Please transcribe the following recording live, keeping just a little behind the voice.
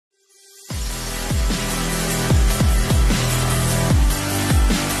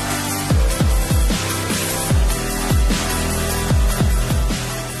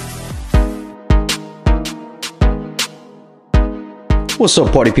What's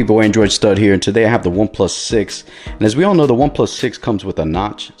up, party people? AndroidStud here, and today I have the OnePlus 6. And as we all know, the OnePlus 6 comes with a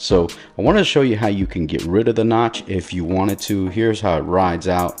notch. So I wanted to show you how you can get rid of the notch if you wanted to. Here's how it rides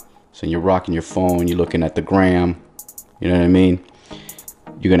out. So you're rocking your phone, you're looking at the gram, you know what I mean?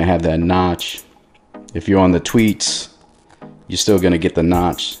 You're gonna have that notch. If you're on the tweets, you're still gonna get the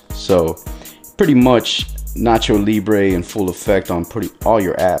notch. So pretty much Nacho Libre in full effect on all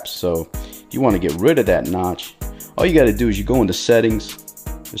your apps. So if you want to get rid of that notch, all you got to do is you go into settings.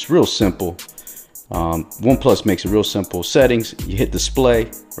 It's real simple. OnePlus makes it real simple. Settings, you hit display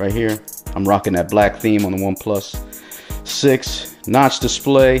right here. I'm rocking that black theme on the OnePlus 6. Notch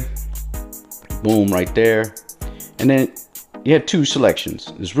display, boom, right there. And then you have two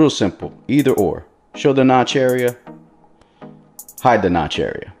selections. It's real simple, either or. Show the notch area, hide the notch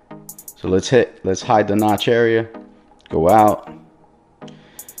area. So let's hide the notch area, go out,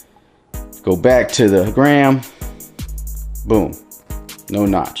 go back to the gram, boom, no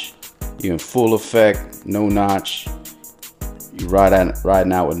notch. You're in full effect, no notch. You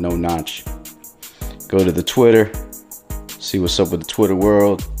riding out with no notch. Go to the Twitter, see what's up with the Twitter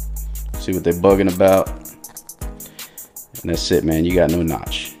world, see what they're bugging about. And that's it, man, you got no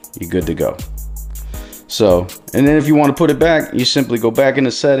notch. You're good to go. So, and then if you want to put it back, you simply go back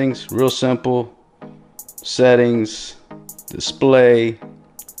into settings, real simple. Settings, display,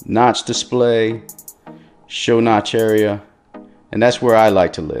 notch display, show notch area. And that's where I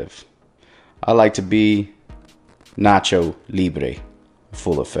like to live. I like to be Nacho Libre,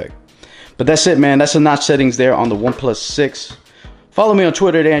 full effect. But that's it, man. That's the notch settings there on the OnePlus 6. Follow me on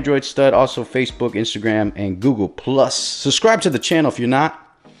Twitter at AndroidStud, also Facebook, Instagram, and Google+. Subscribe to the channel if you're not.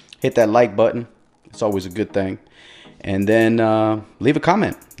 Hit that like button. It's always a good thing. And then leave a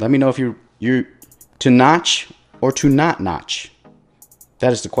comment. Let me know if you're to notch or to not notch.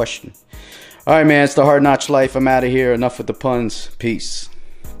 That is the question. All right, man. It's the hard notch life. I'm out of here. Enough with the puns. Peace.